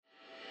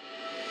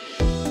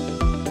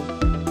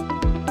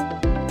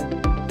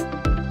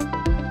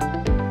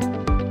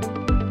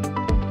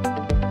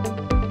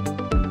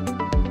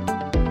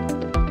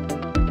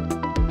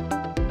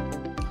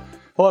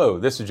Hello,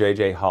 this is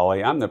J.J.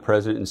 Hawley. I'm the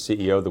President and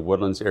CEO of the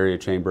Woodlands Area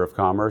Chamber of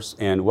Commerce,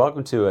 and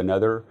welcome to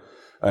another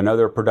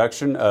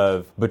production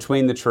of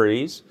Between the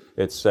Trees.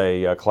 It's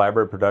a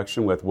collaborative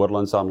production with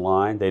Woodlands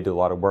Online. They do a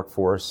lot of work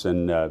for us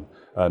in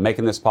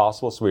making this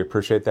possible, so we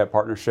appreciate that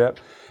partnership.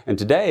 And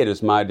today it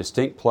is my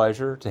distinct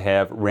pleasure to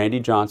have Randy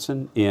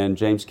Johnson and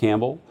James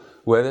Campbell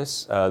with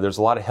us. There's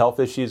a lot of health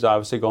issues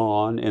obviously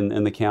going on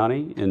in the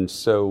county, and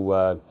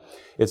so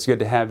it's good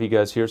to have you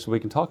guys here so we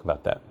can talk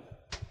about that.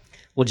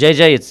 Well,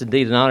 JJ, it's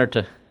indeed an honor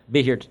to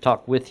be here to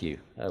talk with you.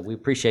 We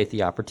appreciate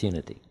the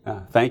opportunity.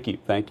 Thank you.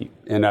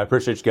 And I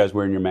appreciate you guys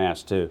wearing your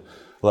masks, too.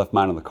 I left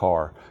mine in the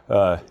car.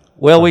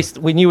 Well,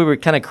 we knew we were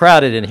kind of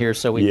crowded in here,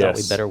 so we thought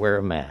we'd better wear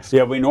a mask.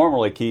 Yeah, we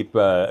normally keep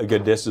a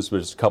good distance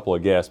with just a couple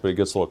of guests, but it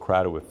gets a little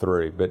crowded with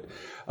three. But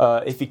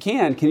if you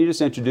can you just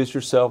introduce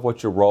yourself,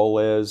 what your role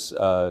is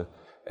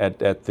at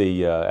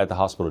the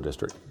hospital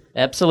district?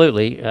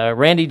 Absolutely.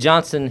 Randy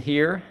Johnson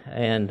here,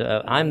 and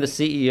I'm the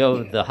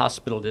CEO of the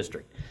hospital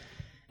district.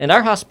 And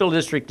our hospital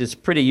district is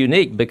pretty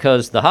unique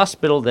because the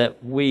hospital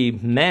that we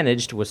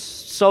managed was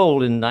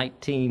sold in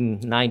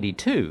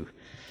 1992.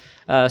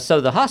 So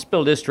the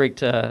hospital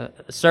district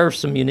serves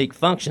some unique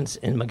functions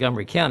in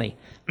Montgomery County.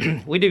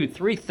 We do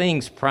three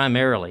things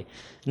primarily.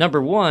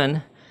 Number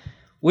one,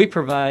 we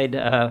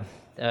provide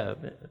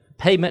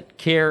payment,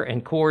 care,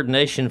 and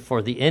coordination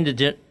for the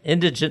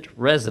indigent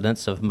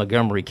residents of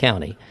Montgomery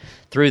County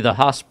through the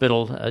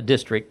hospital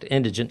district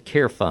Indigent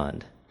Care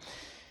Fund.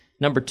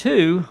 Number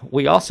two,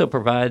 we also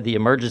provide the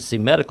emergency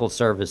medical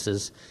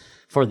services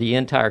for the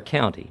entire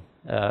county.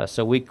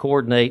 So we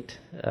coordinate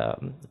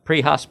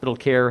pre-hospital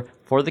care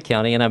for the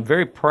county, and I'm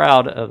very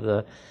proud of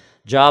the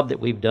job that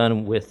we've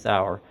done with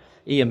our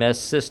EMS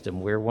system.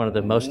 We're one of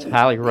the most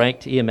highly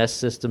ranked EMS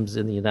systems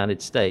in the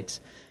United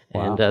States.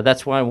 Wow. And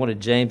that's why I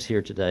wanted James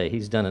here today.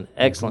 He's done an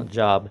excellent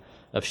job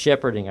of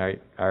shepherding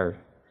our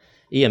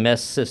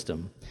EMS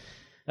system.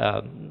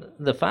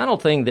 The final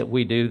thing that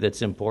we do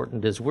that's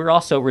important is we're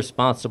also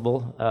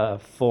responsible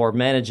for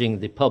managing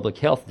the public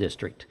health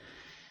district.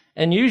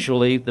 And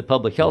usually the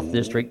public health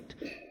district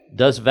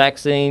does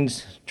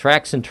vaccines,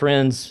 tracks and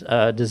trends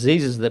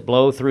diseases that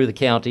blow through the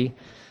county.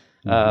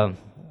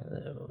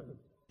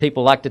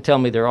 People like to tell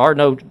me there are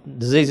no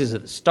diseases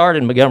that start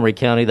in Montgomery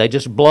County. They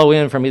just blow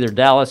in from either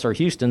Dallas or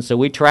Houston, so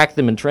we track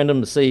them and trend them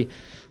to see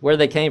where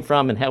they came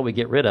from and how we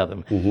get rid of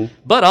them.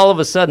 But all of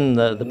a sudden,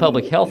 the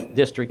public health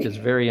district is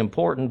very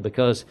important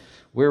because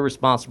we're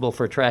responsible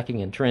for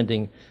tracking and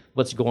trending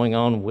what's going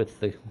on with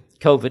the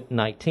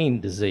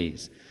COVID-19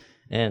 disease.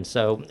 And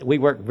so we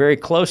work very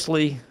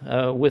closely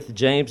with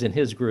James and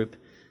his group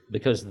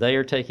because they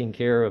are taking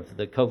care of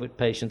the COVID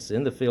patients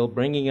in the field,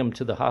 bringing them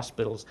to the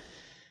hospitals,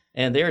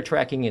 and they're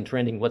tracking and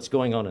trending what's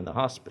going on in the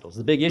hospitals.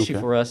 The big issue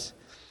for us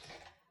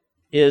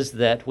is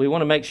that we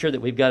want to make sure that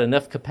we've got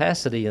enough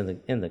capacity in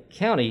the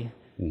county,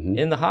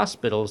 in the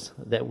hospitals,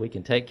 that we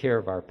can take care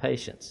of our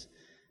patients.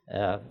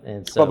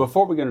 And so, well,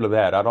 before we get into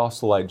that, I'd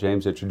also like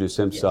James to introduce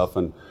himself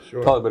and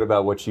talk a bit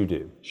about what you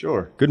do.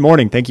 Sure. Good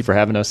morning. Thank you for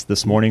having us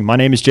this morning. My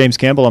name is James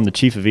Campbell. I'm the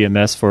Chief of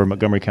EMS for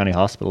Montgomery County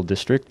Hospital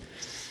District.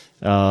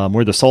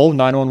 We're the sole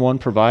 911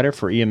 provider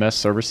for EMS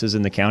services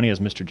in the county, as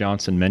Mr.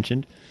 Johnson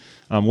mentioned.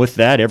 With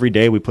that, every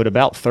day we put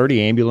about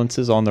 30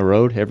 ambulances on the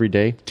road every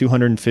day,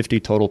 250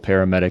 total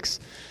paramedics.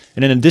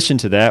 And in addition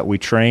to that, we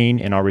train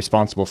and are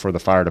responsible for the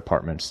fire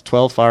departments,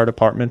 12 fire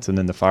departments, and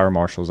then the fire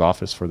marshal's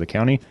office for the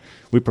county.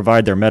 We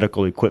provide their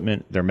medical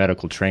equipment, their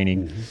medical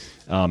training,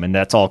 and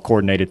that's all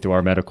coordinated through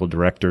our medical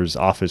director's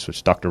office, which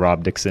is Dr.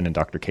 Rob Dixon and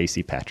Dr.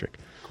 Casey Patrick.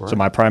 Correct. So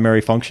my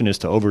primary function is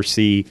to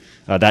oversee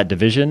that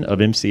division of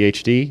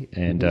MCHD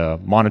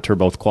and monitor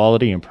both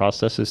quality and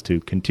processes to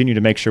continue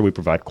to make sure we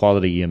provide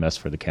quality EMS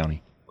for the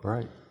county.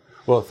 Great.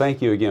 Well,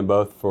 thank you again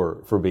both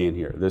for being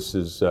here. This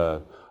is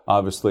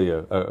obviously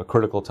a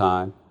critical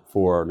time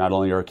for not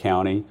only our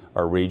county,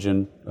 our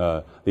region,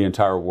 the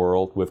entire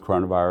world with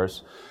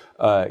coronavirus.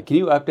 Can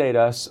you update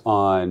us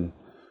on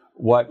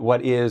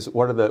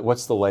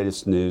what's the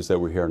latest news that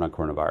we're hearing on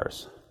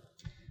coronavirus?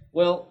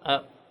 Well,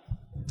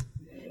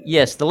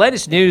 yes, the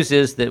latest news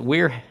is that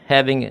we're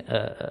having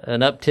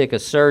an uptick, a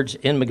surge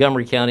in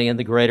Montgomery County and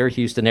the greater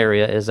Houston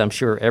area, as I'm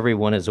sure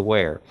everyone is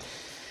aware.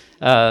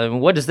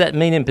 What does that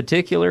mean in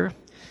particular?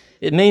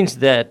 It means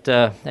that,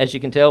 as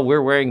you can tell,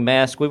 we're wearing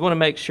masks. We want to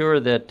make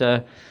sure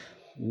that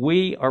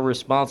we are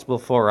responsible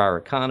for our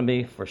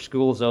economy, for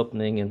schools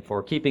opening, and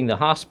for keeping the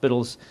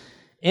hospitals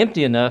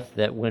empty enough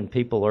that when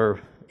people are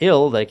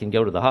ill, they can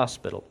go to the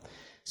hospital.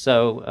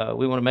 So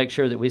we want to make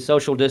sure that we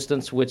social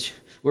distance, which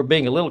we're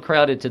being a little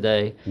crowded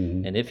today.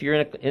 And if you're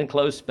in an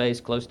enclosed space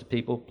close to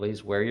people,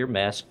 please wear your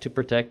mask to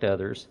protect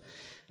others.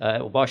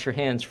 Wash your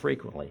hands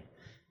frequently.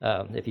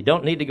 If you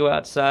don't need to go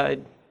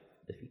outside,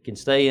 if you can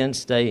stay in,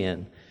 stay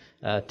in.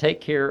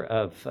 Take care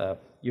of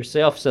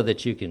yourself so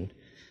that you can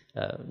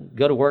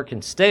go to work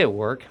and stay at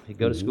work. You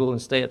go to school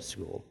and stay at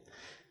school.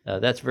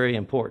 That's very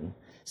important.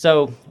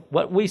 So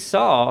what we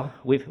saw,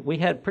 we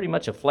had pretty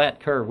much a flat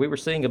curve. We were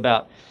seeing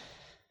about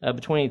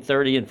between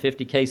 30 and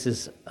 50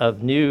 cases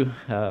of new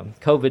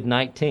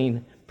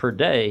COVID-19 per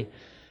day.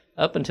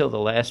 up until the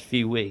last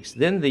few weeks.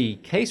 Then the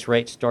case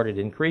rate started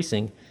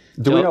increasing.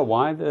 Do we know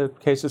why the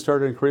cases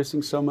started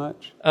increasing so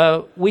much?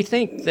 We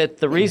think that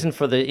the reason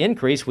for the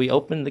increase, we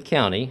opened the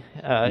county,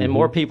 and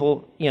more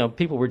people,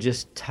 people were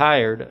just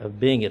tired of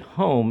being at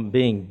home,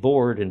 being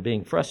bored, and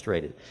being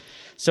frustrated.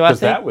 So I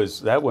think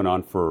that went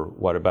on for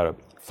what, about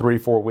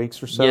 3-4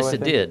 weeks or so? Yes,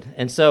 it did.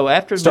 And so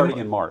after starting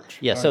in March.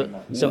 Yeah. So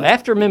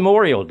after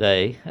Memorial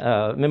Day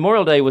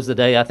was the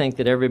day I think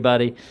that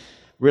everybody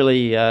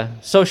really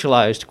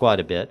socialized quite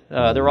a bit.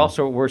 There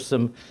also were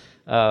some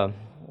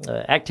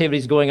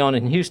activities going on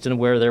in Houston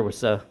where there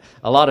was a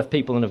lot of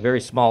people in a very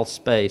small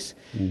space.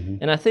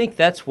 And I think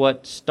that's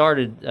what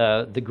started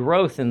the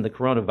growth in the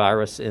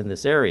coronavirus in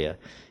this area.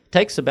 It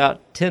takes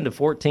about 10 to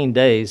 14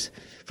 days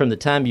from the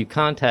time you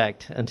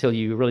contact until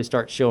you really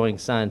start showing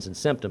signs and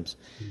symptoms.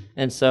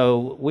 And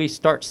so we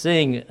start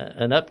seeing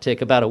an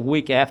uptick about a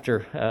week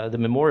after the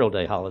Memorial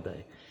Day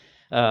holiday.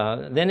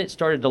 Then it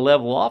started to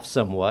level off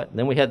somewhat.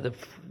 Then we had the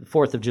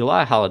 4th of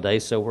July holiday,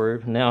 so we're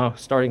now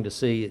starting to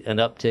see an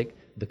uptick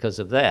because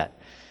of that.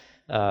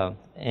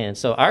 And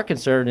so our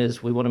concern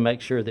is we want to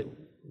make sure that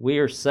we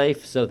are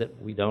safe so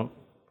that we don't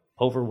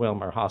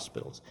overwhelm our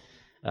hospitals.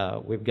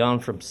 We've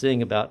gone from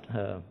seeing about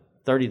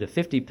 30 to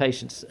 50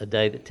 patients a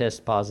day that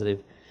test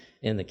positive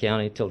in the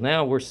county till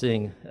now we're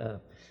seeing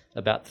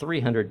about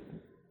 300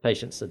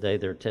 patients a day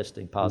that are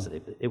testing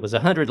positive. It was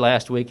 100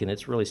 last week, and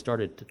it's really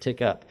started to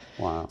tick up.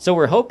 Wow. So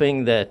we're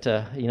hoping that,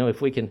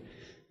 if we can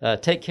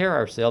take care of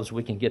ourselves,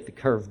 we can get the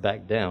curve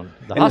back down.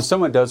 And if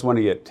someone does want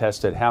to get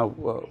tested,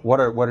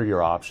 what are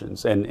your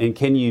options? And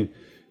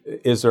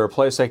is there a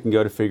place they can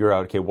go to figure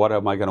out, okay, what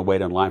am I going to wait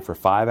in line for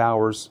 5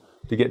 hours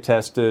to get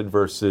tested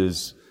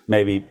versus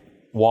maybe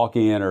walk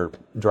in or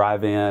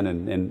drive in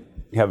and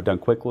have it done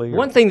quickly?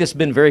 One thing that's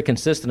been very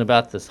consistent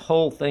about this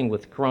whole thing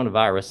with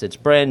coronavirus, it's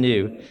brand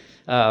new.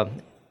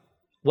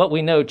 What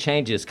we know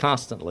changes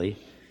constantly,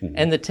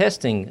 and the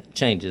testing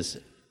changes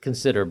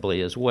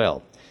considerably as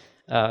well.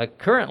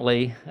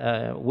 Currently,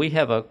 we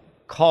have a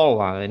call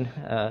line,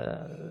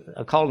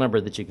 a call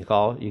number that you can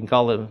call. You can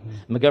call the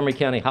Montgomery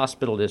County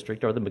Hospital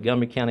District or the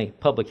Montgomery County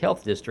Public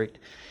Health District,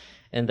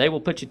 and they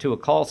will put you to a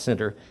call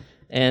center.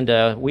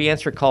 And we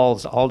answer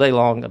calls all day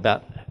long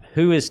about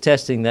who is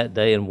testing that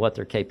day and what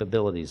their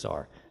capabilities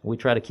are. We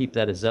try to keep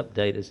that as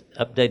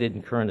updated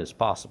and current as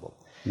possible.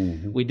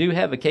 We do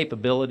have a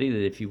capability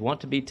that if you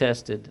want to be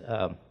tested,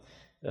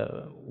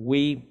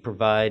 we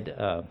provide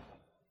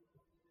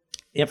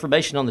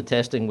information on the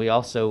testing. We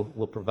also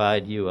will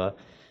provide you a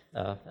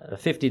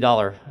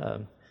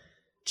 $50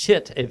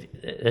 chit,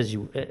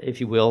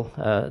 if you will,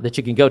 that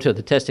you can go to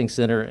the testing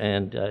center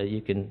and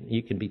you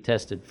can be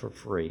tested for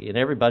free. And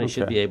everybody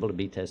should be able to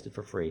be tested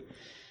for free.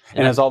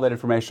 And has all that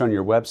information on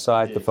your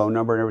website, the phone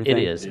number and everything?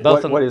 It is.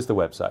 What is the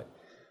website?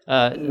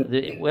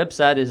 The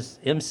website is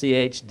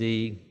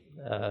mchd-tx.org.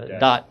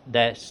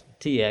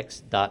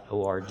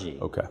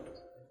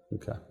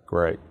 Okay,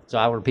 great. So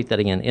I will repeat that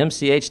again,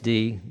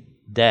 mchd-tx.org.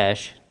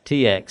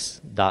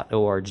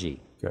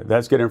 Good.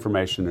 That's good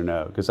information to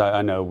know, because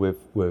I know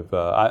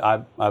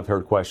I've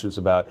heard questions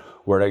about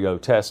where to go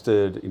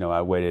tested.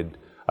 I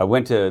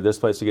went to this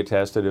place to get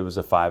tested. It was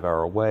a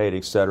 5-hour wait,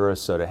 et cetera.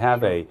 So to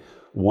have a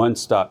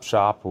one-stop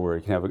shop where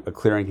you can have a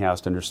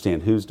clearinghouse to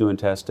understand who's doing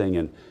testing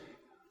and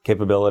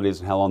capabilities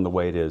and how long the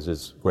wait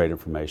is great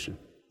information.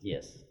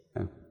 Yes.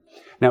 Okay.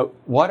 Now,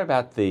 what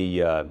about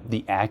the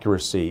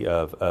accuracy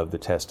of the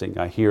testing?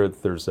 I hear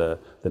that there's the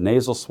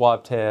nasal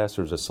swab test,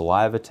 there's a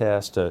saliva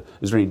test.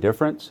 Is there any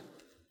difference?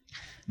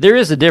 There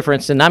is a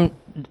difference, and I'm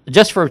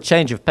just for a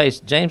change of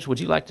pace. James, would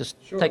you like to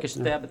take a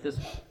stab at this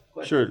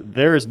question? Sure.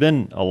 There has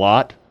been a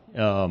lot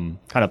kind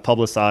of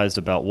publicized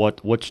about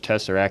which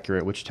tests are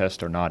accurate, which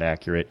tests are not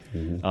accurate,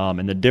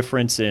 and the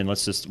difference in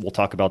we'll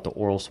talk about the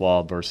oral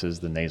swab versus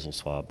the nasal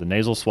swab. The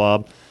nasal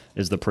swab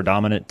is the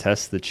predominant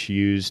test that's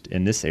used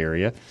in this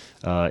area.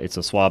 It's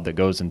a swab that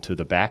goes into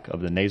the back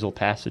of the nasal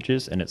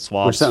passages, and it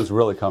swabs. Which sounds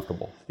really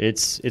comfortable.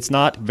 It's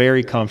not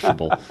very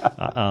comfortable.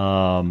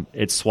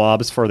 It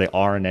swabs for the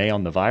RNA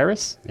on the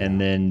virus,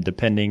 and then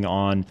depending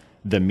on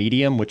the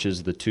medium, which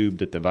is the tube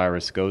that the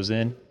virus goes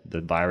in, the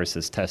virus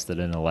is tested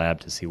in a lab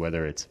to see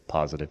whether it's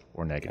positive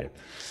or negative.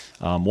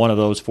 One of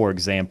those, for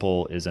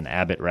example, is an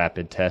Abbott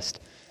rapid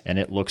test, and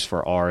it looks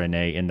for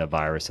RNA in the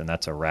virus, and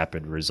that's a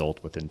rapid result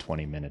within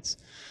 20 minutes.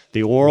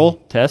 The oral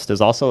test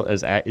is also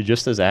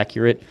just as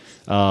accurate,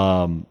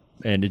 and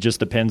it just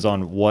depends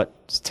on what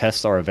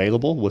tests are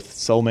available. With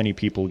so many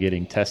people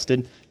getting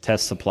tested,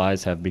 test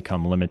supplies have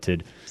become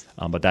limited,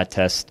 but that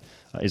test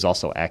is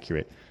also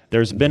accurate.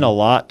 There's been a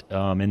lot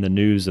in the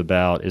news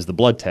about, is the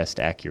blood test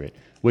accurate?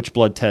 Which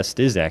blood test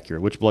is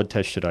accurate? Which blood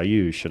test should I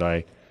use?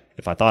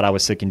 If I thought I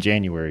was sick in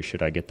January,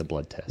 should I get the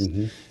blood test?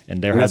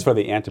 And that's for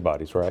the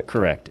antibodies, right?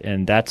 Correct.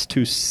 And that's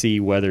to see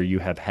whether you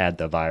have had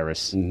the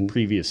virus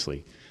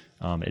previously.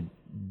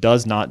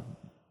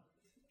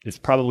 It's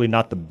probably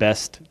not the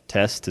best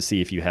test to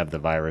see if you have the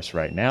virus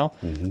right now.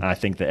 I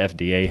think the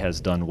FDA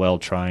has done well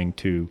trying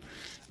to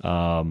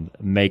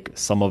make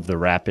some of the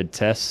rapid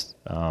tests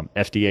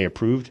FDA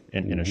approved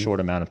in a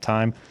short amount of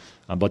time.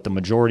 But the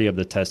majority of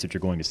the tests that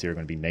you're going to see are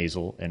going to be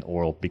nasal and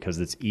oral because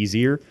it's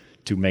easier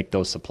to make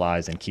those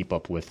supplies and keep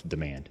up with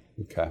demand.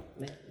 Okay.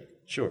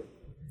 Sure.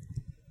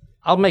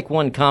 I'll make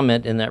one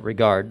comment in that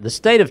regard. The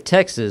state of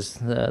Texas,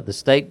 the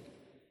state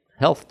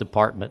health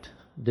department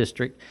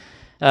district,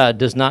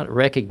 does not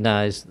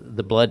recognize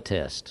the blood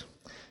test.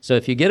 So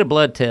if you get a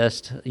blood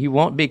test, you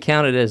won't be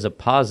counted as a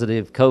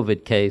positive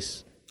COVID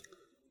case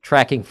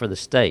tracking for the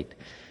state.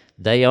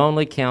 They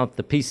only count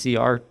the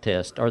PCR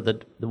test, or the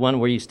one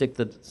where you stick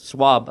the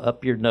swab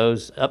up your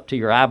nose, up to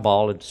your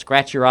eyeball, and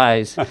scratch your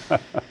eyes.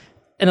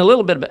 And a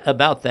little bit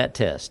about that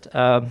test.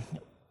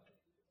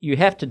 You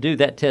have to do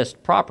that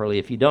test properly.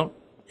 If you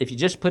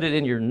just put it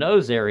in your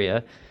nose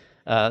area,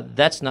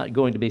 that's not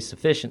going to be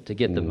sufficient to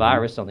get the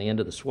virus on the end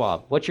of the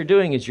swab. What you're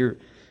doing is you're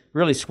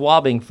really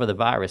swabbing for the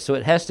virus. So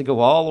it has to go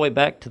all the way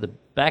back to the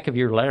back of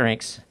your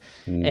larynx.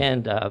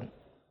 And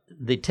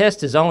the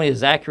test is only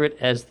as accurate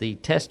as the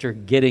tester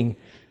getting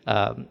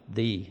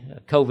the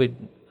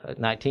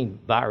COVID-19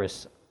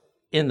 virus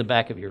in the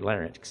back of your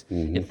larynx.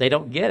 If they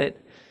don't get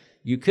it,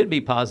 you could be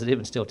positive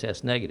and still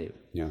test negative.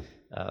 Yeah.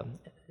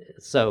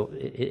 So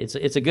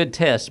it's a good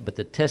test, but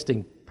the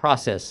testing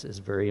process is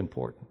very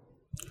important.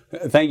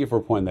 Thank you for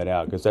pointing that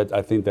out, because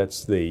I think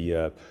that's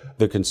the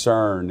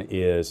concern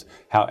is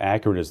how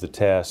accurate is the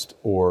test,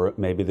 or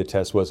maybe the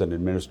test wasn't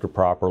administered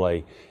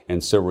properly,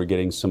 and so we're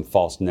getting some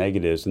false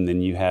negatives, and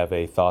then you have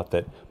a thought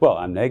that, well,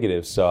 I'm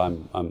negative, so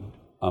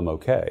I'm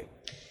okay.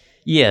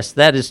 Yes,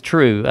 that is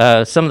true.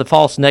 Some of the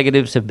false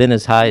negatives have been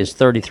as high as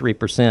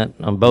 33%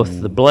 on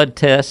both the blood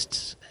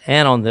tests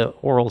and on the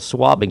oral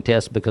swabbing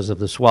test because of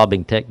the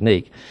swabbing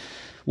technique.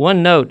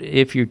 One note,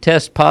 if you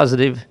test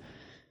positive,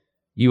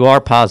 you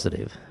are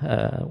positive.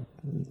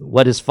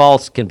 What is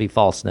false can be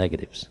false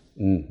negatives.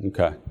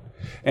 Okay.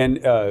 And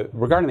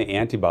regarding the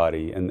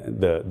antibody and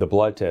the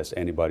blood test,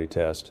 antibody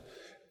test,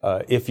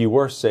 if you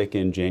were sick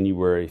in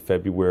January,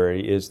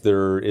 February, is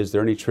there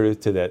any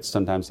truth to that?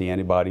 Sometimes the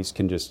antibodies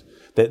can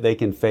that they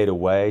can fade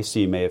away, so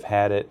you may have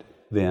had it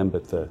then,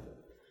 but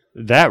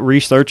That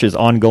research is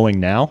ongoing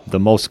now. The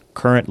most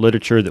current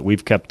literature that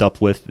we've kept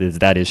up with is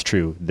that is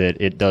true, that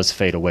it does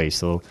fade away.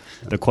 So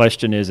the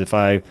question is, if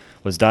I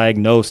was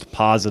diagnosed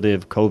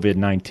positive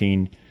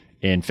COVID-19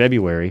 in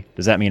February,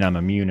 does that mean I'm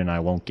immune and I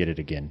won't get it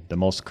again? The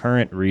most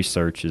current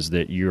research is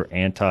that your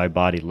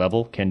antibody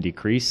level can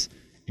decrease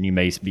and you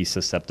may be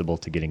susceptible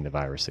to getting the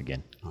virus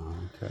again.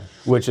 Okay.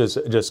 Which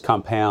just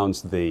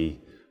compounds the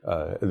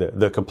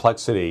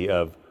complexity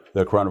of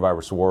the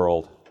coronavirus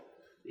world.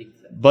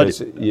 But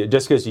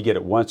just because you get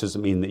it once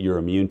doesn't mean that you're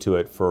immune to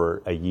it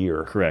for a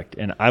year. Correct.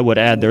 And I would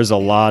add there's a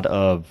lot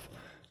of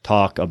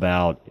talk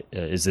about,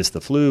 is this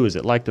the flu? Is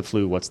it like the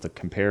flu? What's the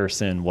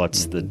comparison?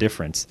 What's the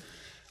difference?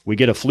 We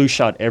get a flu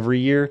shot every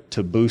year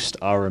to boost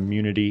our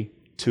immunity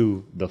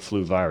to the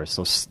flu virus.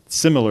 So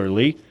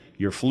similarly,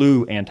 your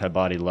flu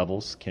antibody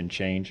levels can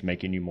change,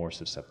 making you more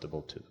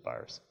susceptible to the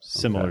virus.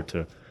 Similar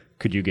to,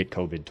 could you get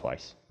COVID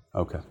twice?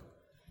 Okay.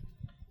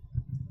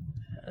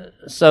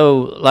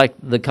 So, like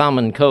the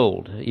common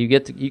cold, you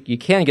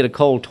can get a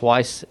cold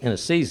twice in a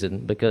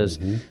season because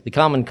the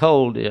common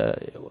cold,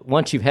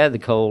 once you've had the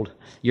cold,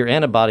 your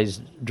antibodies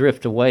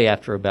drift away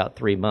after about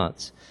 3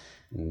 months.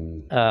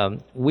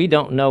 We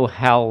don't know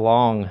how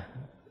long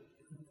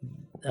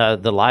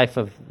the life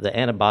of the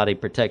antibody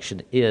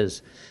protection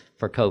is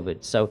for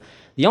COVID. So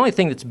the only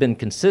thing that's been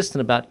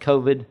consistent about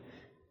COVID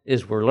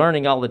is we're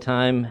learning all the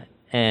time,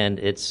 and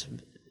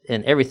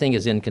everything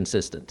is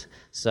inconsistent.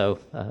 So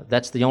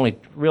that's the only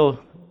real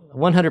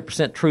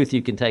 100% truth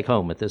you can take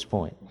home at this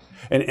point.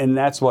 And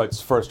that's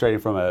what's frustrating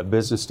from a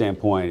business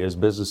standpoint is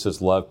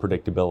businesses love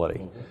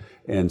predictability.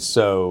 And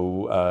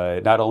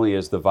so not only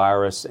is the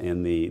virus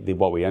and the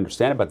what we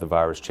understand about the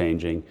virus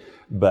changing,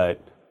 but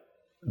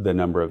the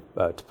number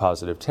of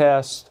positive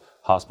tests,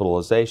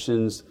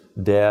 hospitalizations,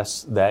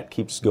 deaths, that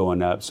keeps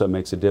going up. So it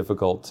makes it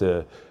difficult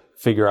to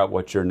figure out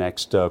what your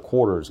next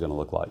quarter is going to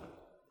look like.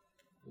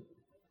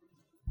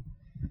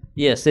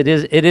 Yes, it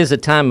is a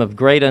time of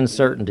great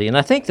uncertainty. And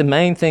I think the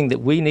main thing that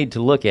we need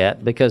to look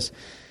at, because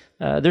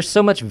there's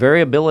so much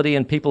variability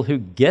in people who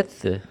get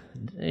the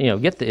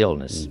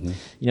illness.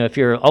 If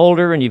you're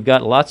older and you've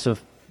got lots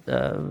of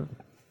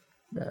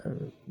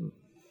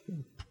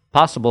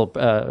possible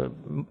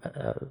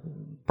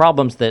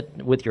problems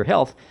with your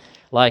health,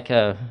 like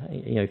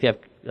if you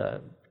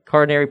have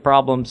coronary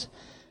problems,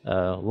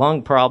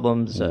 lung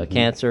problems,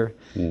 cancer,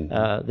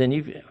 then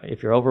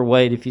if you're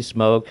overweight, if you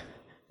smoke,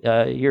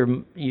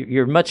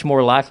 you're much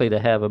more likely to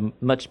have a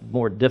much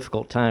more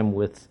difficult time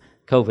with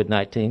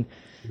COVID-19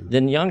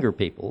 than younger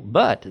people.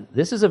 But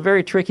this is a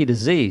very tricky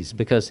disease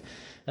because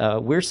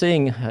we're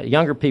seeing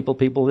younger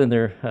people in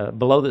their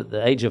below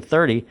the age of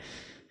 30,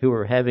 who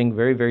are having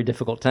very, very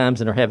difficult times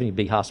and are having to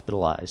be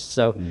hospitalized.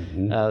 So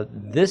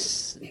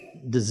this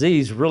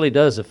disease really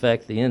does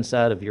affect the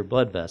inside of your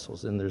blood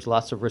vessels, and there's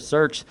lots of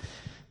research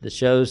that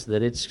shows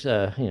that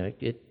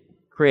it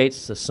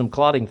creates some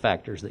clotting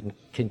factors that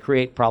can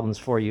create problems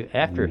for you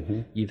after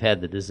you've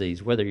had the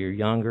disease, whether you're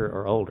younger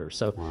or older.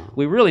 So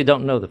we really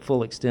don't know the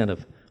full extent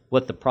of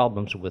what the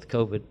problems with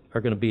COVID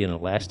are going to be in a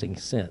lasting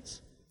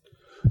sense.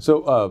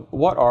 So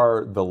what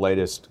are the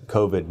latest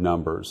COVID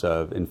numbers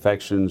of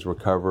infections,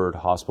 recovered,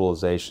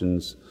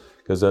 hospitalizations?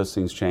 Because those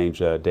things change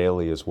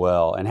daily as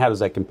well. And how does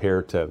that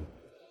compare to,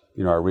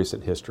 our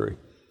recent history?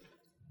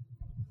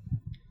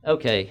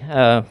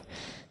 Okay.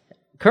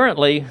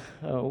 Currently,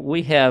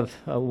 we have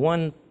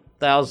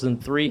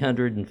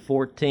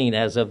 1,314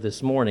 as of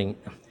this morning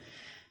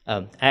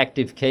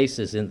active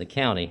cases in the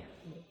county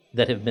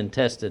that have been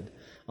tested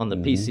on the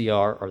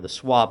PCR or the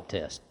swab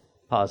test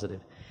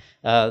positive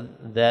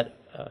that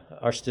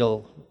are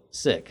still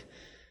sick.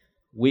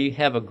 We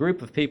have a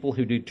group of people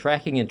who do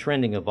tracking and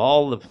trending of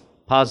all the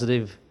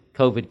positive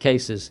COVID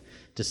cases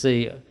to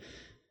see,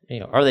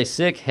 are they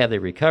sick? Have they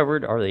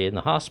recovered? Are they in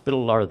the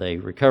hospital? Are they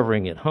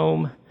recovering at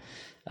home?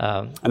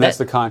 And that's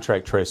the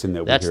contact tracing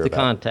that we hear about. That's the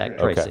contact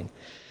tracing.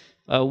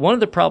 One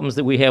of the problems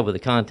that we have with the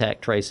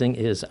contact tracing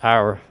is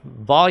our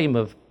volume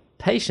of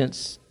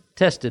patients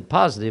tested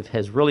positive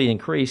has really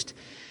increased,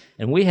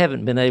 and we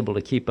haven't been able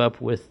to keep up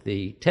with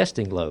the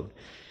testing load.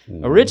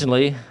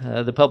 Originally,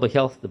 the public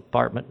health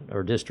department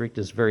or district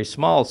is very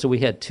small, so we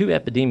had 2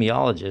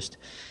 epidemiologists.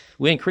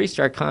 We increased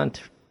our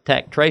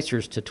contact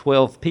tracers to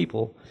 12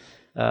 people,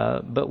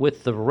 but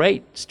with the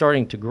rate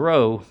starting to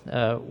grow,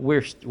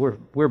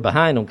 we're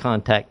behind on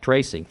contact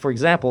tracing. For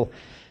example,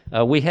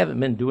 we haven't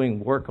been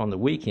doing work on the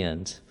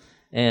weekends,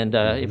 and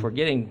if we're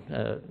getting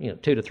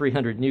 200 to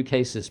 300 new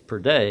cases per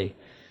day,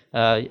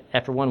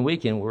 after one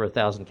weekend we're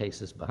 1,000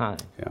 cases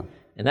behind. Yeah.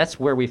 And that's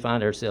where we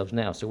find ourselves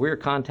now. So we're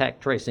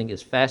contact tracing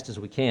as fast as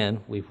we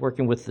can. We're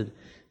working with the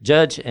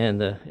judge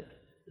and the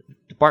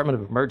Department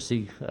of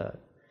Emergency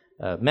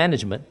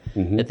Management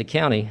at the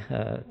county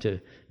to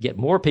get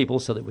more people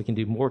so that we can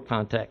do more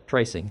contact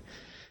tracing.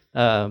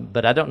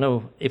 But I don't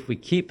know if we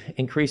keep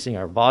increasing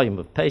our volume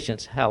of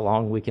patients, how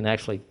long we can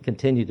actually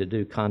continue to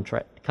do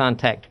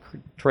contact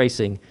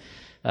tracing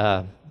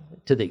to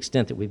the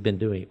extent that we've been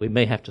doing it. We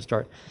may have to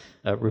start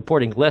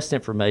reporting less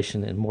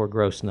information and more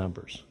gross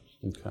numbers.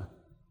 Okay.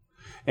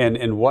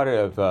 And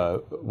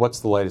what's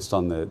the latest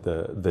on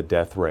the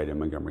death rate in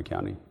Montgomery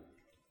County?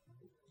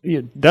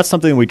 Yeah, that's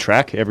something we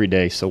track every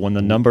day. So when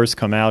the numbers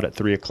come out at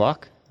 3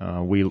 o'clock,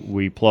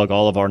 we plug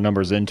all of our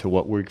numbers into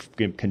what we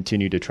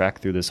continue to track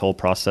through this whole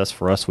process.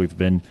 For us, we've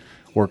been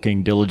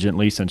working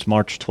diligently since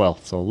March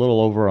 12th, so a little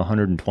over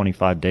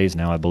 125 days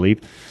now, I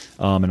believe.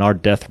 And our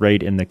death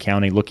rate in the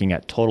county, looking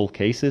at total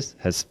cases,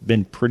 has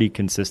been pretty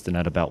consistent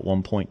at about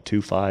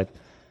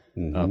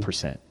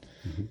 1.25%.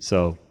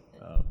 So,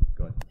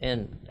 go ahead.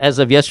 And as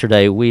of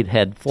yesterday, we'd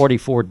had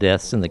 44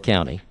 deaths in the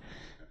county.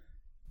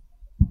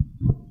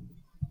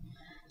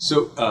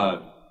 So,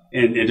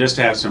 and just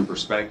to have some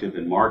perspective,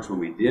 in March when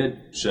we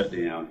did shut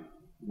down,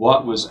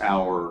 what was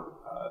our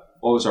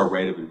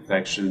rate of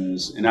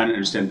infections? And I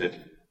understand that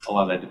a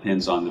lot of that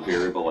depends on the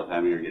variable of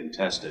how many are getting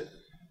tested.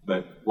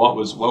 But what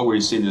were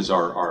you seeing as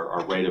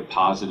our rate of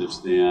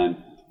positives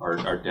then,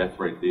 our death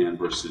rate then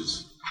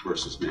versus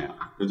now?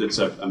 Because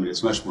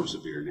it's much more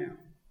severe now.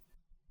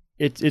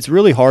 It's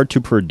really hard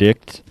to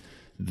predict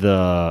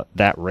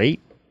that rate.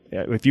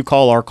 If you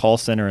call our call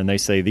center and they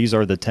say these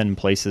are the 10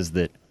 places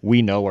that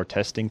we know are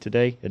testing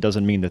today, it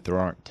doesn't mean that there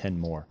aren't 10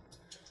 more.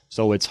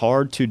 So it's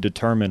hard to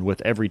determine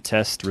with every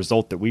test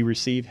result that we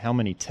receive how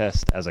many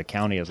tests as a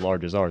county as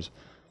large as ours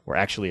were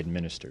actually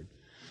administered.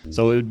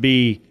 So it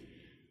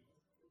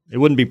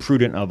wouldn't be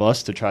prudent of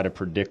us to try to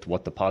predict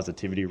what the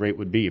positivity rate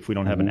would be if we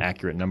don't have an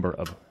accurate number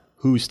of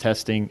who's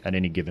testing at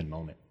any given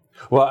moment.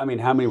 Well, I mean,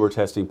 how many were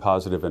testing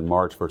positive in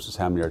March versus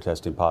how many are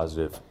testing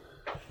positive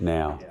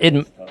now?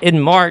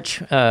 In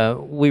March,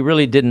 we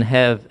really didn't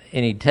have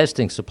any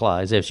testing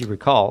supplies, as you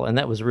recall, and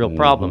that was a real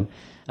problem.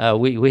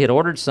 We had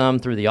ordered some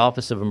through the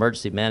Office of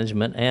Emergency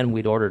Management, and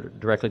we'd ordered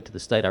directly to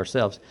the state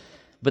ourselves,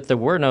 but there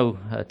were no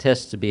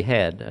tests to be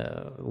had.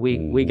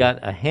 We got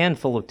a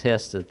handful of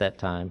tests at that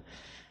time,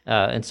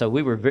 and so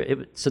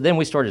so then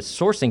we started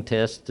sourcing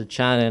tests to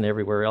China and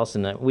everywhere else,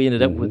 and we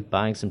ended up with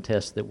buying some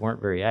tests that weren't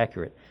very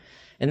accurate.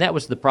 And that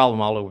was the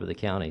problem all over the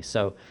county.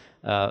 So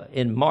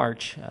in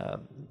March,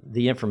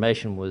 the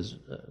information was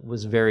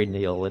very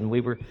nil, and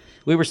we were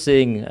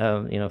seeing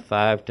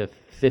 5 to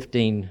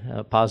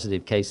 15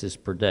 positive cases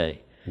per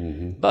day.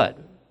 But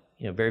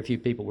very few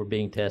people were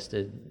being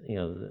tested.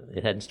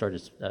 It hadn't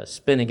started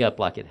spinning up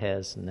like it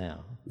has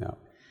now. No.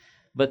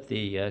 But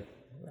the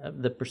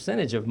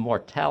percentage of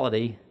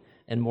mortality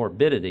and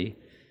morbidity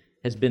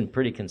has been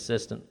pretty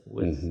consistent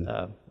with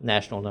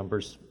national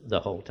numbers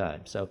the whole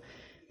time. So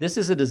this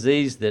is a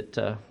disease that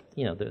the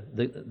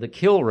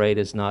kill rate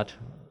is not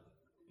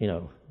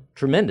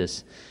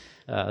tremendous.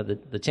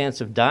 The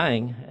chance of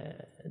dying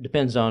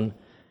depends on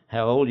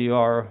how old you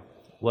are,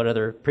 what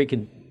other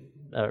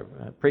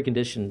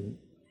precondition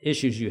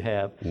issues you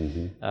have.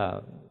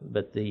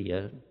 But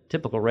the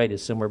typical rate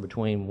is somewhere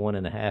between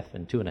 1.5%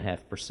 and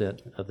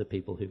 2.5% of the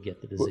people who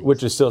get the disease.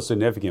 Which is still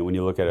significant when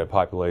you look at a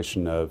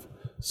population of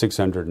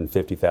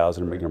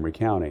 650,000 in Montgomery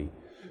County.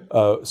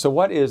 So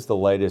what is the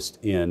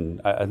latest and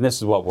this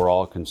is what we're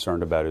all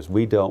concerned about, is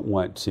we don't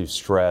want to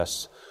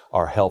stress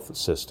our health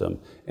system,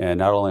 and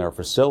not only our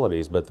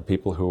facilities, but the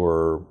people who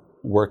are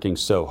working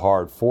so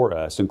hard for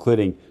us,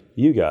 including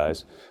you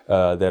guys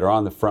that are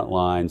on the front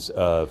lines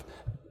of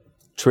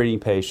treating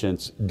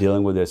patients,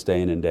 dealing with this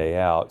day in and day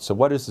out. So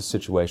what is the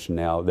situation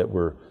now that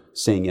we're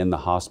seeing in the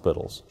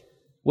hospitals?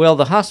 Well,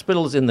 the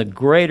hospitals in the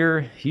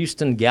greater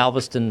Houston,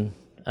 Galveston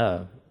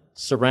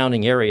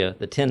surrounding area,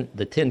 the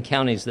 10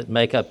 counties that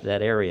make up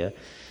that area,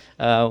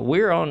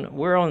 we're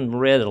on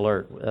red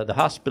alert. The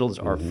hospitals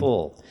are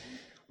full.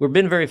 We've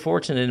been very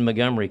fortunate in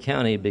Montgomery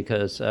County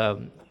because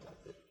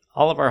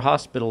all of our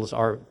hospitals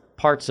are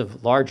parts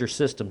of larger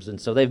systems, and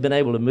so they've been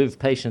able to move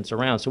patients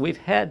around. So we've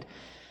had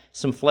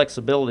some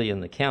flexibility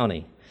in the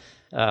county.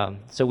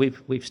 But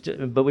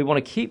we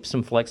want to keep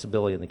some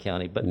flexibility in the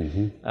county.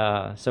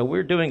 But so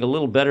we're doing a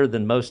little better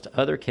than most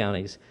other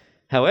counties.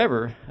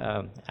 However,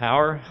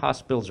 our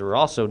hospitals are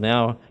also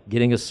now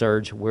getting a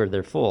surge where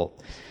they're full.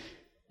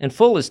 And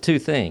full is two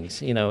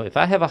things. You know, if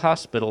I have a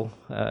hospital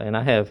and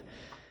I have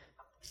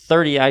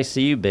 30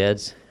 ICU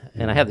beds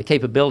and I have the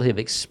capability of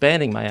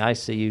expanding my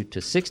ICU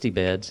to 60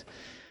 beds,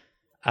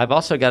 I've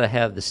also got to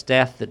have the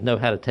staff that know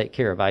how to take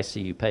care of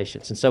ICU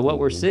patients. And so what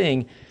we're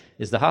seeing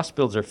is the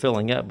hospitals are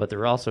filling up, but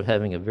they're also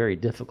having a very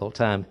difficult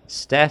time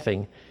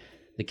staffing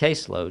the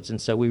caseloads.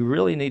 And so we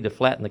really need to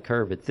flatten the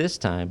curve at this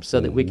time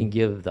so that we can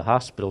give the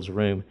hospitals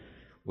room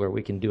where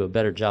we can do a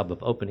better job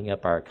of opening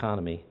up our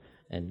economy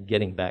and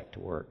getting back to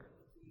work.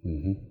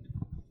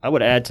 I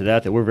would add to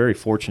that we're very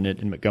fortunate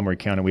in Montgomery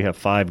County. We have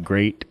 5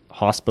 great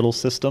hospital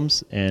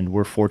systems, and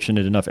we're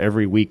fortunate enough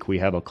every week we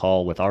have a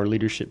call with our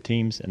leadership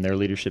teams and their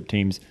leadership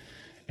teams,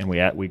 and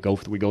we go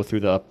through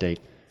the update.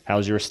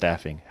 How's your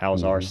staffing?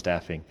 How's our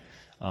staffing?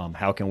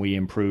 How can we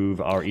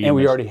improve our EMS? And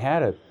we already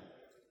had a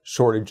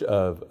shortage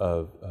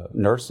of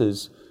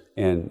nurses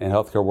and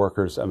healthcare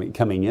workers,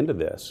 coming into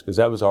this, because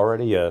that was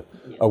already a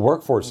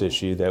workforce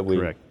issue that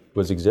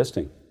was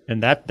existing.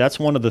 And that's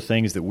one of the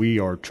things that we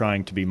are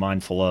trying to be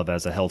mindful of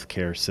as a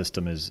healthcare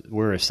system is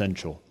we're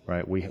essential,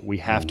 right? We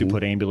have to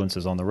put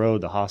ambulances on the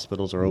road. The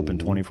hospitals are open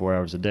 24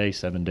 hours a day,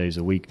 7 days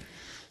a week.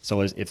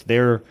 So if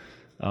they're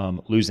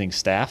losing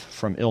staff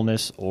from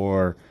illness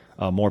or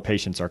more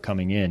patients are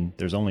coming in,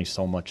 there's only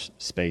so much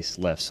space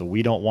left. So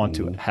we don't want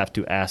to have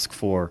to ask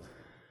for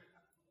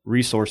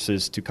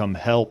resources to come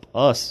help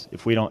us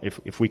if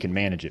we can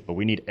manage it, but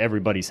we need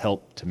everybody's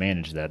help to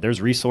manage that.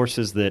 There's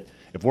resources that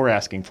if we're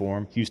asking for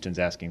them, Houston's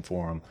asking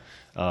for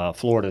them,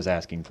 Florida's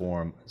asking for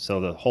them.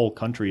 So the whole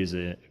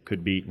country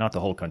could be, not the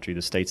whole country,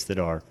 the states that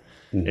are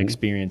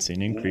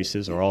experiencing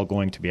increases are all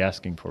going to be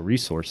asking for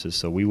resources.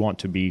 So we want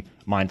to be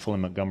mindful in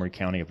Montgomery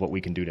County of what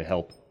we can do to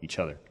help each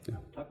other. Yeah.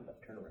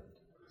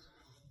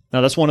 Now,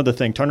 that's one of the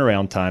things,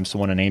 turnaround time. So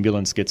when an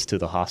ambulance gets to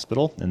the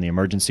hospital in the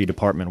emergency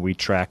department, we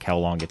track how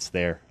long it's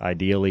there.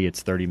 Ideally,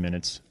 it's 30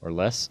 minutes or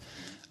less.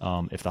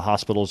 If the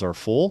hospitals are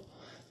full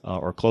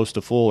or close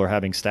to full or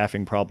having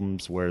staffing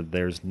problems where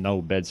there's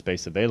no bed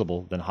space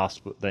available,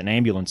 then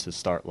ambulances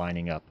start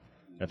lining up.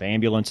 If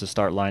ambulances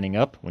start lining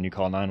up, when you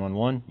call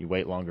 911, you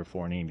wait longer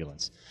for an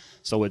ambulance.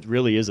 So it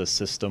really is a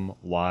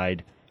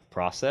system-wide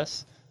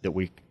process that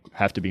we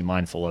have to be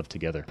mindful of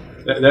together.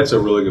 That's a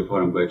really good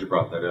point. I'm glad you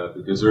brought that up,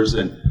 because there's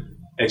an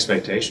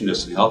expectation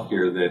just in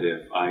healthcare that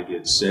if I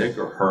get sick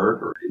or hurt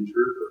or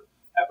injured or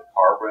have a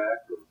car wreck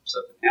or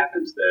something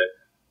happens, that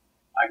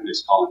I can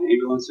just call an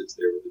ambulance. It's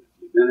there within a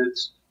few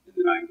minutes, and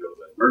then I can go to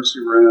the emergency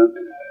room,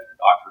 and a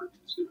doctor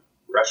is going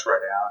to rush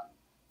right out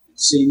and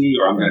see me,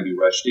 or I'm going to be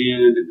rushed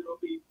in, and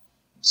there'll be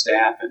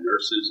staff and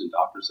nurses and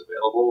doctors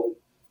available.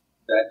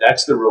 And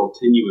that's the real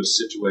tenuous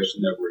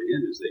situation that we're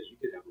in, is that you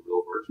could have a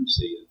real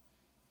emergency,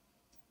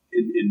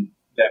 and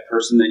that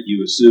person that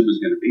you assume is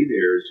going to be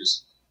there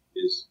is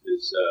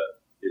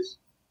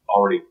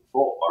already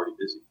full, already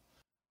busy.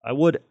 I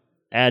would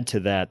add to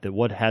that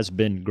what has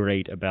been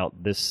great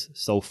about this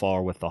so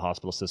far with the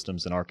hospital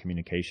systems and our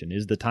communication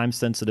is the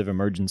time-sensitive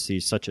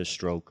emergencies such as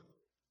stroke,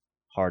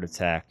 heart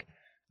attack,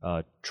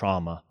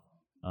 trauma.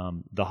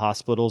 The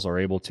hospitals are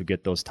able to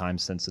get those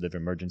time-sensitive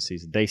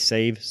emergencies. They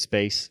save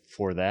space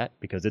for that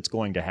because it's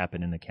going to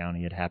happen in the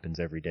county. It happens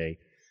every day.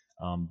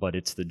 But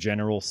it's the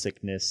general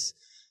sickness,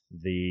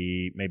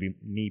 the maybe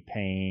knee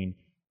pain,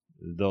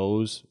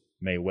 those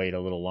may wait a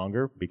little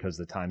longer because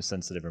the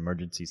time-sensitive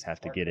emergencies have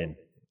to get in,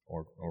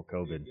 or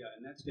COVID. Yeah,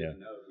 and that's good to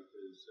know,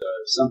 because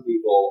some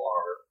people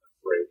are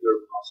afraid to go to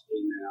the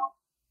hospital now,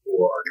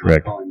 or are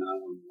not calling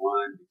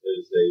 911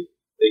 because they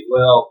think,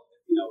 well,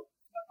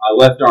 my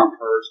left arm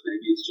hurts.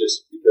 Maybe it's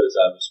just because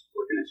I was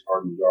working as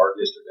hard in the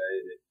yard yesterday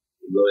that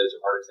it really is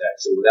a heart attack.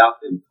 So without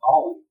them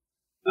calling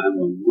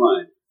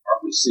 911,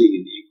 aren't we seeing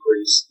an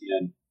increase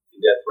in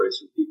death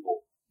rates from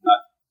people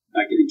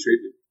not getting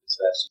treatment as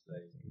fast as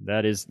they?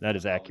 That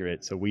is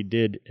accurate. So we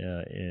did,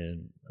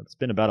 it's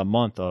been about a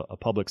month, a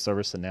public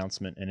service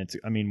announcement. And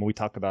when we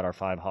talk about our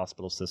 5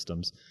 hospital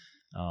systems,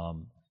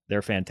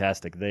 they're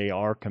fantastic. They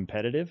are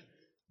competitive,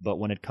 but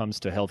when it comes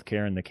to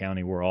healthcare in the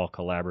county, we're all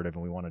collaborative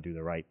and we want to do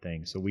the right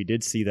thing. So we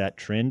did see that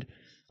trend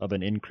of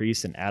an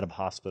increase in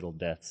out-of-hospital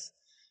deaths.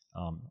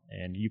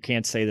 And you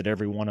can't say that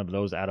every one of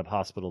those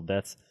out-of-hospital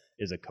deaths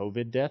is a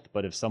COVID death,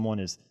 but if someone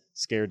is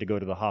scared to go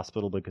to the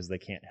hospital because they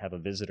can't have a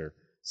visitor,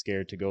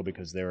 scared to go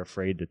because they're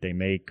afraid that they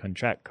may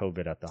contract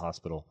COVID at the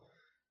hospital,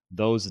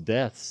 those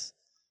deaths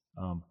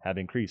have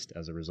increased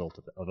as a result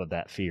of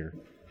that fear.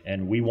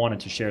 And we wanted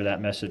to share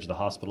that message to the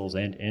hospitals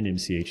and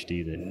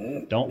MCHD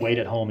that don't wait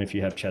at home if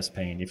you have chest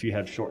pain, if you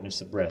have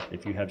shortness of breath,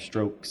 if you have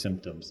stroke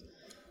symptoms,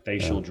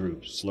 facial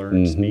droops,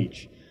 slurred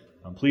speech.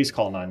 Please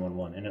call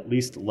 911 and at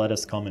least let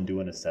us come and do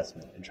an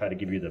assessment and try to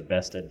give you the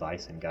best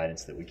advice and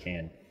guidance that we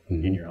can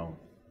in your home.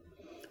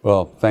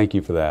 Well, thank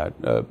you for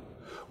that.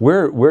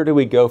 Where do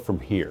we go from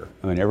here?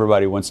 I mean,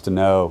 everybody wants to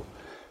know.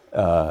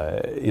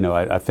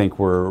 I think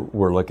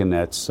we're looking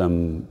at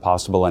some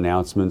possible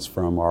announcements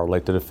from our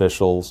elected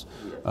officials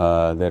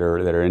that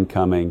are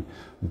incoming.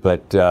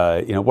 But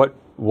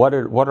what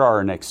are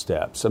our next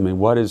steps? I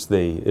mean, is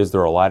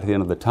there a light at the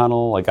end of the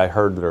tunnel? Like I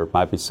heard there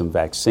might be some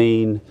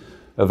vaccine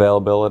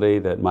availability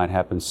that might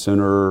happen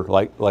sooner,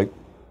 like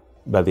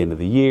by the end of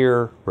the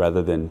year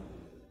rather than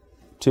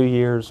 2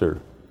 years,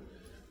 or.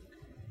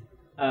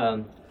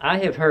 I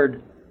have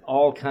heard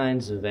all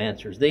kinds of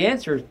answers. The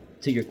answer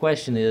to your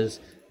question is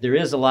there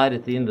is a light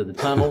at the end of the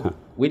tunnel.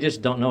 We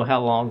just don't know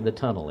how long the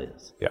tunnel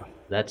is. Yeah.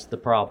 That's the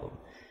problem.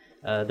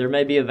 There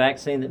may be a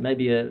vaccine that may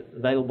be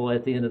available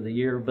at the end of the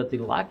year, but the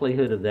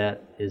likelihood of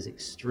that is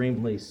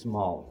extremely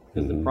small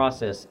because the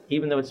process,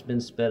 even though it's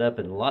been sped up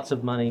and lots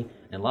of money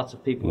and lots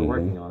of people are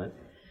working on it,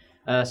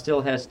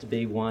 still has to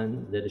be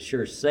one that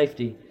assures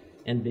safety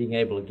and being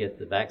able to get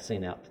the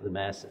vaccine out to the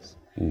masses.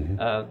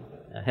 I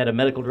had a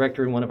medical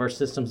director in one of our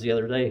systems the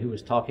other day who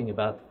was talking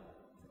about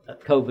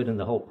COVID and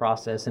the whole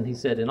process, and he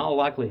said, in all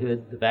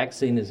likelihood, the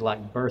vaccine is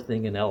like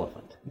birthing an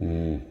elephant.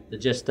 The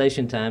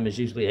gestation time is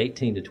usually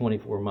 18 to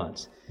 24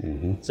 months.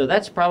 So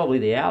that's probably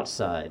the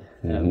outside.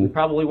 We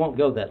probably won't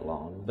go that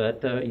long,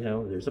 but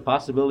there's a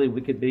possibility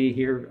we could be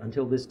here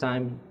until this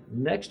time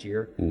next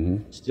year,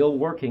 still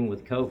working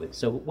with COVID.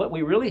 So what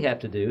we really have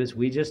to do is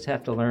we just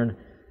have to learn,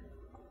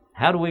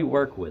 how do we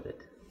work with it?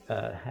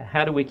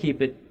 How do we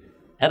keep it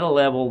at a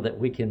level that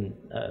we can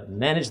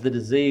manage the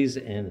disease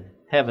and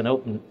have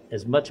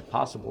as much as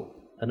possible,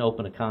 an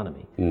open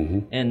economy.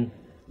 And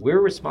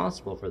we're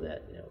responsible for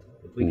that.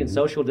 If we can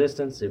social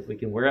distance, if we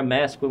can wear a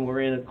mask when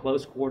we're in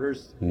close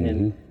quarters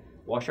and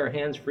wash our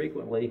hands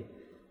frequently,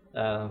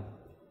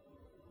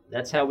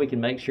 that's how we can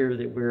make sure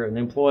that we're an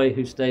employee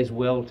who stays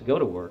well to go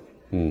to work.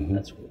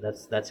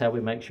 That's how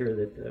we make sure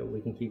that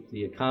we can keep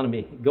the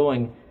economy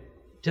going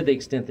to the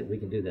extent that we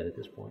can do that at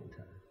this point in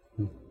time.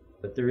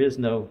 But there is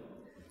no,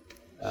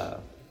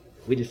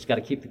 we just got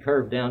to keep the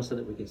curve down so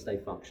that we can stay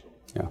functional.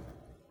 Yeah.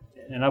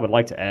 And I would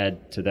like to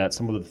add to that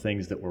some of the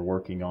things that we're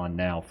working on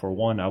now. For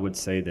one, I would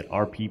say that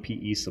our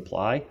PPE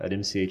supply at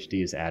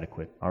MCHD is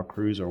adequate. Our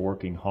crews are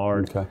working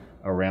hard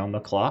around the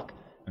clock,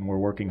 and we're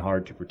working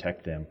hard to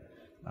protect them.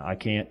 I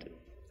can't,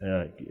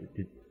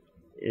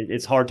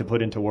 it's hard to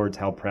put into words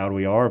how proud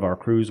we are of our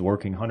crews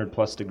working 100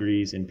 plus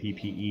degrees in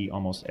PPE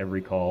almost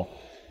every call,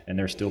 and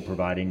they're still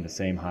providing the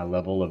same high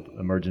level of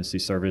emergency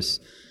service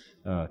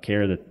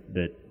care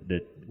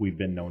that we've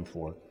been known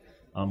for.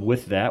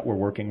 With that, we're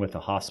working with the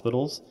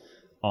hospitals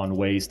on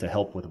ways to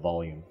help with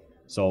volume.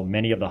 So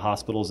many of the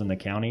hospitals in the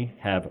county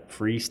have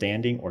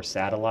freestanding or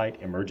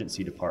satellite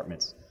emergency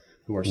departments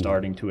who are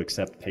starting to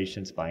accept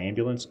patients by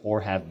ambulance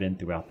or have been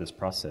throughout this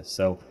process.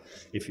 So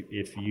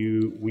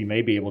we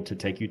may be able to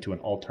take you to an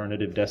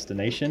alternative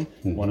destination,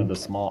 one of the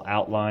small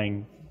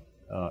outlying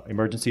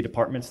emergency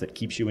departments that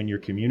keeps you in your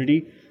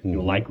community.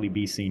 You'll likely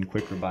be seen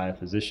quicker by a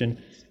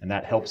physician, and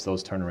that helps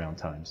those turnaround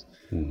times.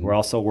 We're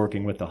also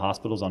working with the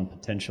hospitals on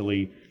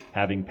potentially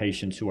having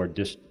patients who are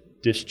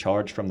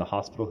discharged from the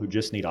hospital who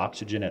just need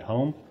oxygen at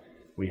home.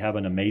 We have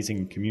an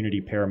amazing community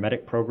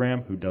paramedic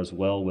program who does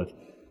well with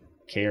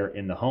care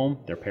in the home.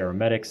 They're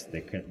paramedics.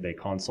 They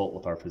consult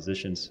with our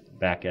physicians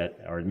back at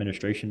our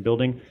administration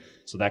building,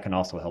 so that can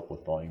also help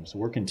with volume. So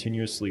we're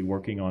continuously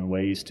working on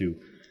ways to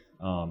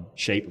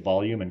shape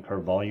volume and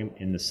curve volume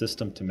in the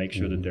system to make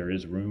sure that there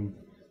is room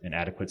and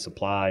adequate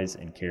supplies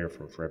and care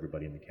for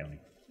everybody in the county.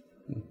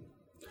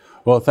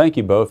 Well, thank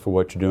you both for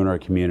what you're doing in our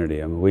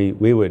community. I mean,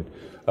 we would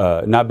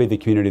not be the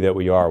community that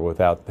we are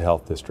without the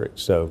health district.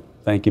 So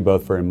thank you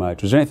both very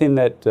much. Was there anything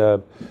that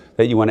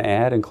you want to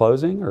add in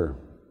closing, or?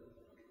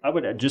 I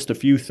would add just a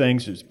few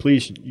things.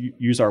 Please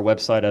use our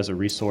website as a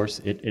resource.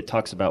 It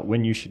talks about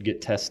when you should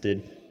get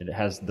tested. It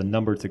has the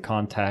number to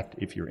contact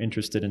if you're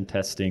interested in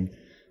testing.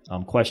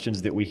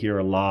 Questions that we hear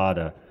a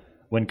lot,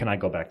 when can I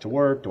go back to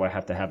work? Do I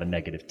have to have a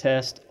negative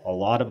test? A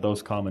lot of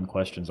those common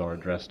questions are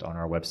addressed on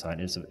our website.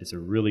 It's a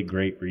really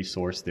great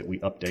resource that we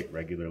update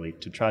regularly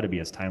to try to be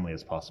as timely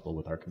as possible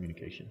with our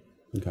communication.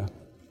 Okay.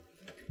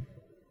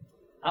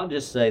 I'll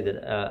just say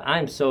that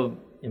I'm so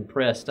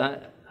impressed.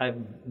 I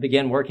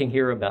began working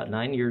here about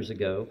 9 years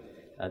ago.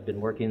 I've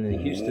been working in the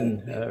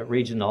Houston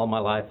region all my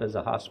life as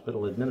a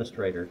hospital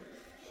administrator.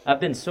 I've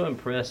been so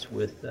impressed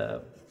with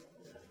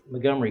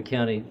Montgomery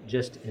County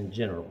just in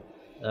general,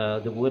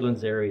 the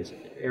Woodlands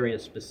area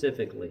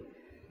specifically.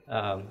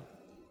 The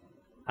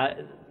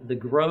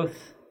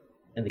growth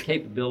and the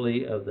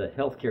capability of the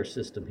healthcare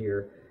system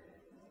here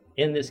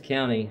in this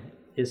county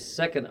is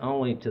second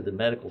only to the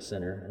medical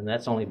center, and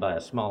that's only by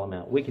a small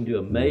amount. We can do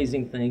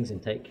amazing things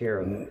and take care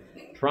of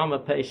trauma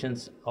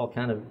patients, all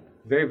kind of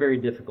very, very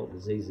difficult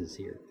diseases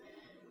here.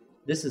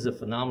 This is a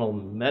phenomenal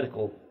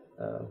medical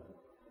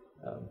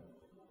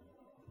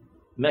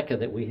mecca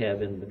that we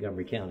have in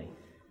Montgomery County.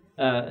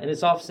 And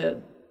it's offset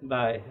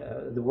by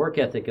the work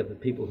ethic of the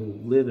people who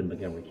live in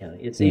Montgomery County.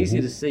 It's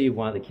easy to see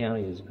why the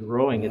county is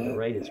growing at the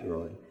rate it's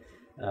growing.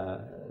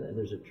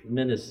 There's a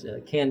tremendous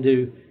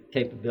can-do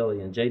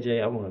capability. And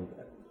JJ, I want to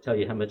tell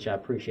you how much I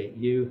appreciate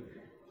you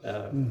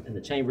and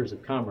the Chambers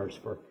of Commerce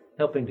for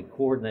helping to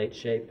coordinate,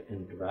 shape,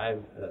 and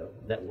drive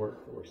that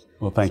workforce.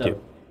 Well, thank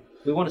you.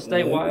 We want to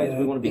stay wise.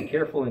 We want to be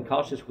careful and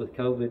cautious with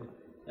COVID,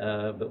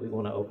 but we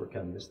want to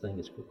overcome this thing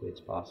as quickly as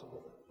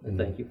possible. And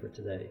thank you for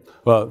today.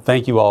 Well,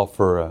 thank you all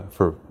for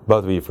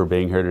both of you for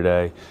being here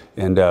today,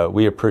 and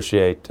we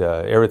appreciate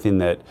everything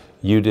that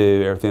you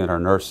do, everything that our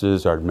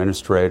nurses, our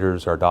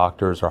administrators, our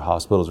doctors, our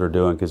hospitals are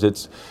doing, because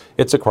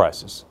it's a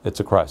crisis. It's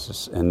a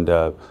crisis, and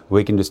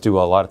we can just do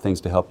a lot of things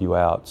to help you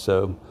out.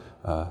 So,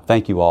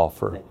 thank you all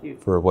for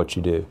what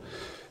you do,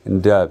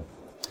 and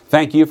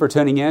thank you for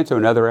tuning in to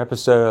another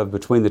episode of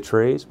Between the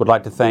Trees. Would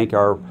like to thank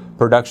our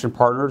production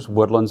partners,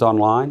 Woodlands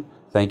Online.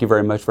 Thank you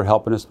very much for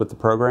helping us with the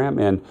program,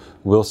 and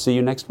we'll see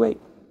you next week.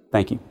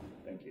 Thank you.